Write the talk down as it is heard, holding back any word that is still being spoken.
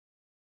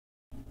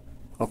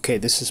Okay,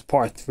 this is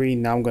part 3.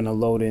 Now I'm going to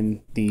load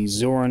in the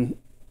Zorin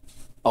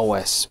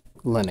OS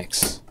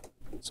Linux.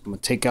 So I'm going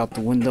to take out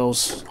the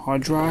Windows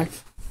hard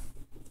drive.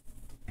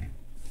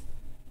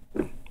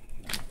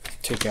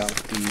 Take out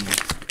the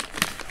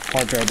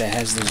hard drive that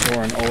has the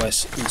Zorin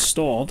OS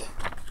installed.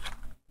 I'm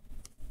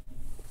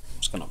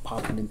just going to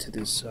pop it into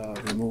this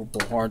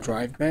removable hard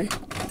drive bay,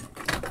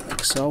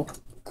 like so.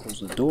 Close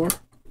the door.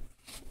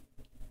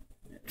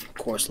 And of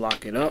course,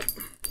 lock it up.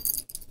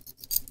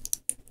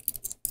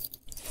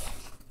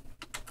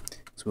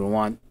 So we don't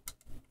want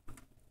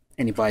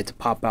anybody to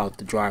pop out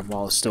the drive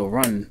while it's still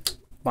running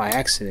by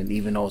accident,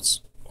 even though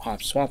it's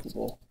hot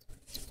swappable.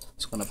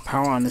 It's going to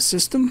power on the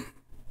system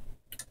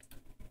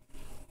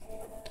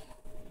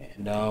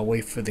and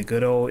wait for the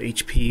good old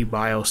HP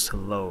BIOS to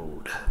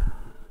load.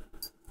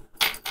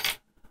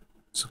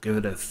 So give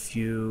it a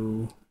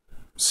few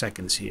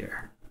seconds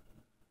here,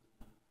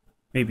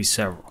 maybe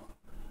several.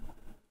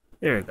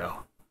 There we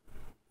go.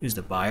 Here's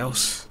the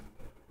BIOS.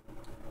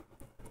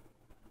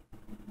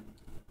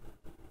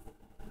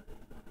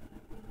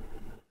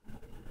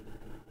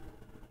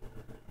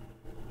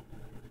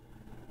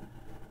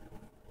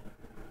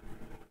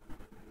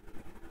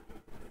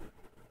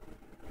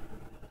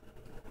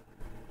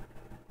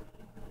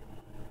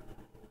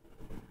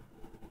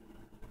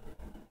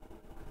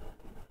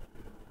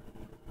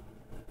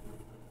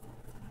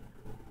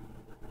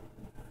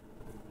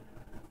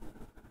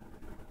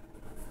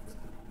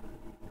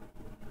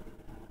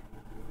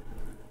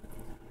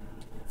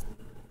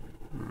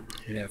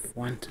 Hit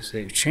F1 to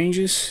save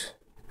changes,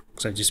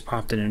 because I just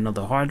popped in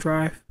another hard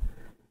drive.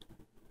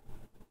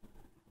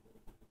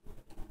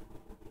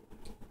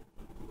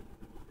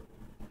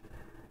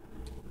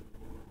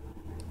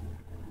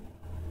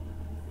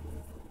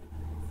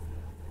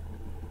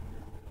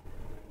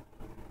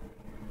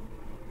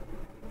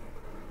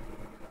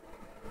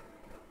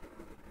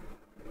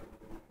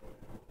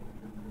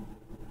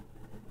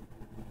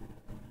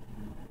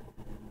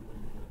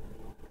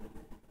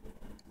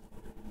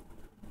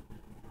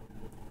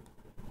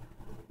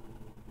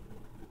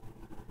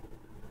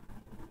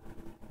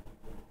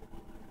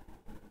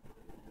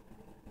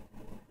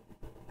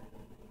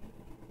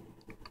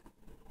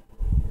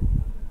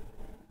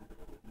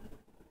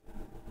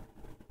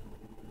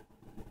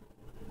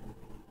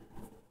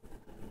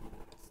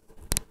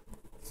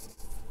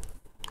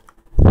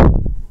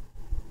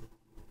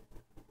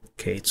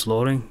 Okay, it's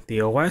loading the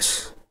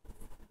OS.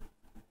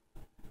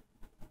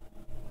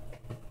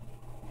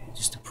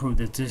 Just to prove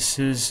that this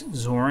is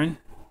Zorin,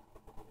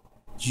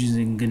 it's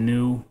using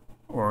GNU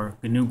or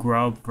GNU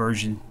Grub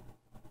version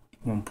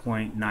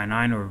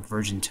 1.99 or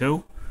version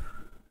 2.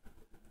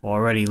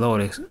 Already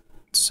loaded,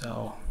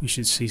 so you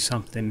should see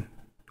something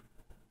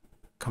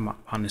come up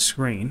on the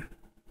screen.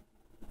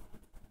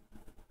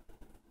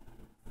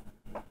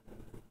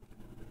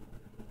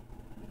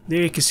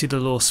 There you can see the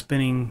little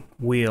spinning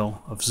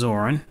wheel of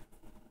Zorin.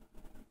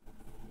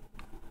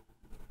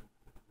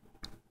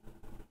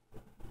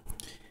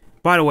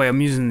 By the way, I'm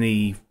using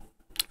the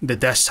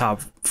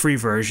desktop free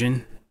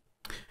version.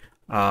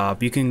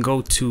 You can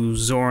go to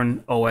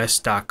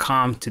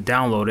zorinos.com to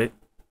download it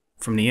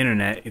from the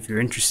internet if you're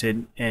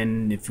interested,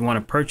 and if you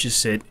want to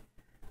purchase it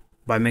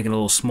by making a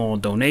little small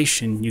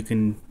donation, you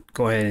can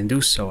go ahead and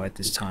do so at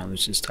this time.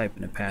 Let's just type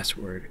in the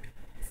password.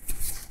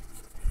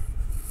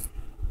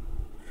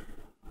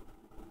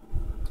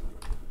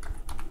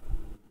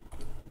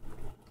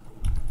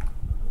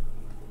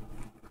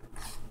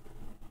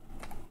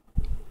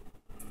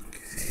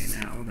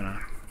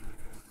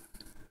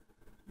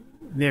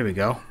 There we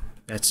go.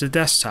 That's the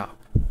desktop.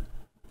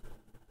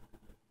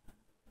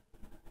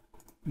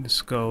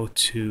 Let's go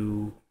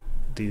to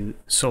the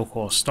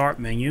so-called start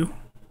menu.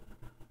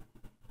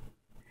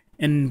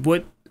 And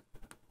what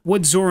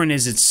Zorin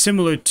is, it's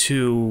similar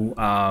to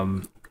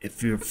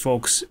if you're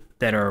folks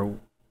that are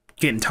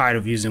getting tired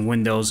of using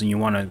Windows and you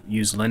want to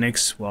use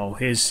Linux, well,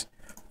 here's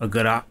a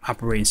good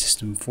operating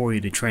system for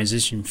you to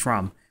transition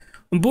from.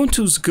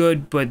 Ubuntu's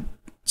good, but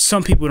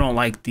some people don't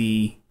like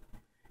the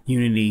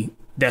Unity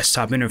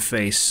desktop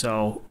interface,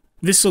 so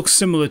this looks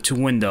similar to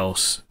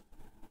Windows.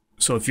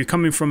 So if you're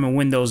coming from a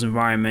Windows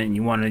environment and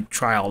you want to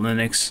try out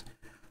Linux,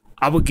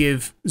 I would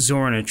give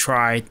Zorin a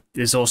try.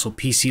 There's also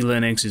PC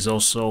Linux, there's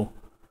also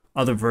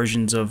other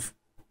versions of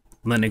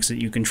Linux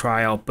that you can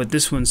try out, but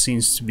this one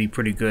seems to be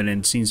pretty good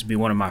and seems to be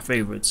one of my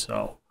favorites.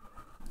 So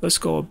let's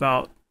go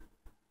about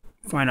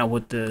find out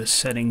what the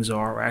settings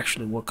are, or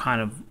actually what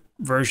kind of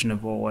version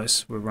of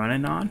OS we're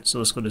running on. So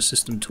let's go to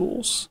System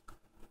Tools.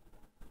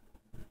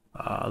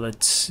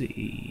 Let's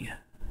see,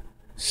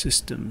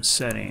 System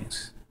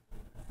Settings,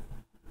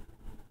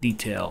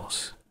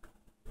 Details.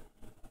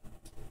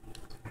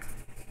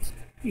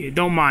 Yeah,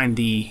 don't mind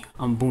the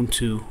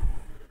Ubuntu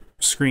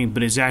screen,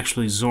 but it's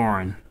actually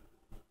Zorin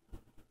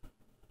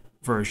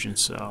version,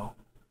 so.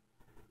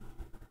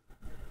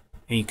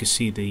 And you can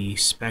see the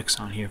specs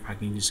on here if I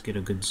can just get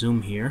a good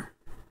zoom here.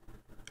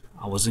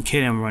 I wasn't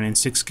kidding, I'm running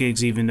 6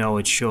 gigs even though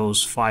it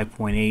shows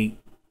 5.8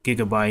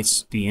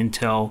 gigabytes. The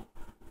Intel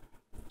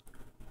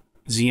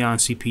Xeon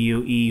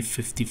CPU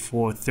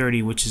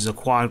E5430, which is a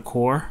quad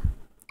core,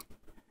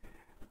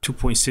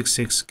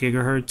 2.66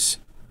 gigahertz.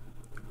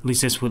 At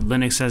least that's what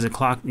Linux has it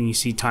clocked, and you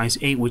see times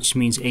 8, which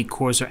means 8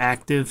 cores are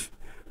active.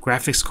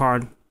 Graphics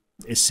card,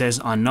 it says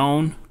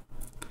unknown,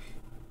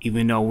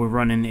 even though we're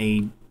running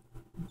a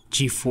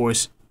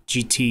GeForce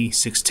GT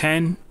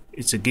 610.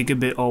 It's a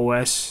gigabit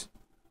OS.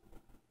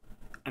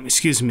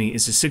 Excuse me,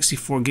 it's a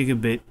 64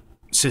 gigabit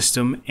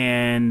system,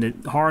 and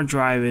the hard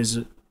drive is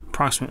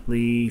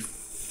approximately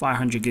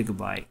 500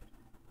 gigabyte.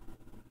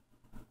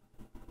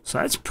 So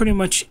that's pretty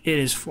much it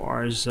as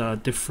far as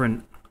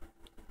different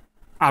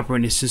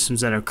operating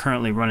systems that are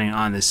currently running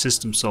on this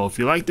system. So if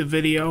you like the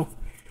video,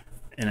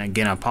 and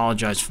again I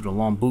apologize for the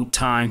long boot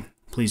time,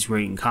 please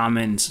rate and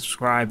comment and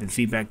subscribe and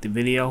feedback the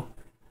video.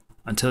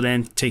 Until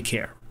then, take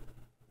care.